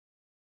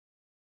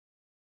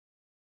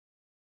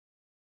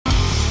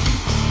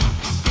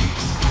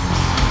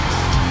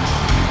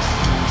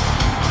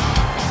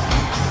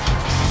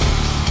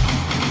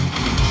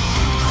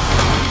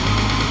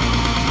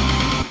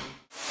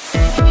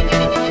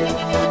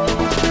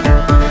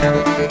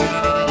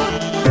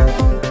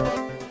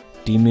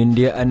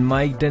India and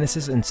Mike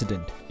Denness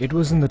incident. It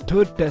was in the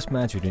third test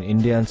match between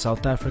India and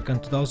South Africa in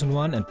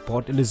 2001 at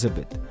Port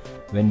Elizabeth,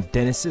 when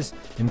Denness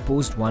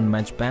imposed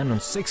one-match ban on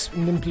 6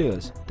 Indian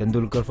players: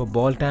 Tendulkar for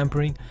ball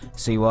tampering,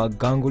 Sehwag,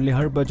 Ganguly,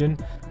 Harbhajan,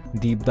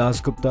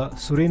 Gupta,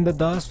 Surendra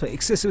Das for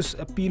excessive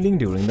appealing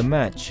during the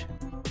match.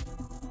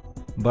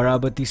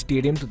 Barabati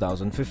Stadium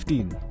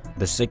 2015.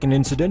 The second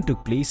incident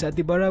took place at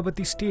the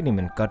Barabati Stadium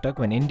in Cuttack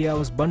when India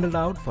was bundled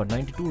out for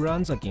 92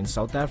 runs against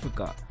South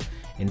Africa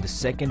in the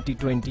second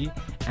T20,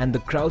 and the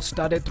crowd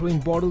started throwing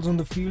bottles on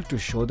the field to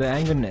show their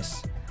angerness.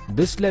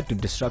 This led to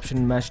disruption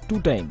in match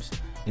 2 times,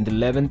 in the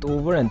 11th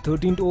over and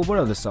 13th over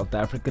of the South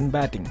African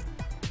batting.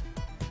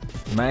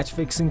 Match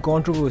fixing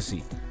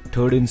controversy.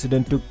 Third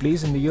incident took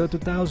place in the year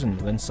 2000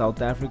 when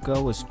South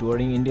Africa was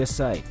touring India's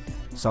side.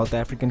 South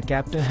African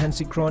Captain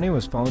Hansie Cronje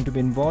was found to be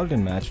involved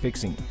in match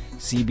fixing.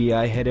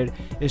 CBI headed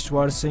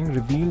Ishwar Singh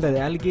revealed that the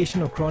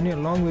allegation of Cronje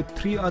along with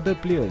 3 other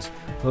players,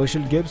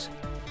 H.Gibbs,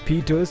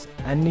 Pieter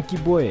and Nicky,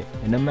 Boje,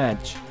 in a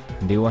match.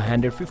 They were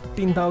handed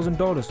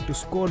 $15,000 to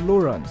score low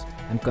runs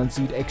and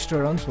concede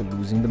extra runs for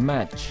losing the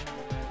match.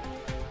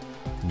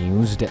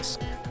 News Desk.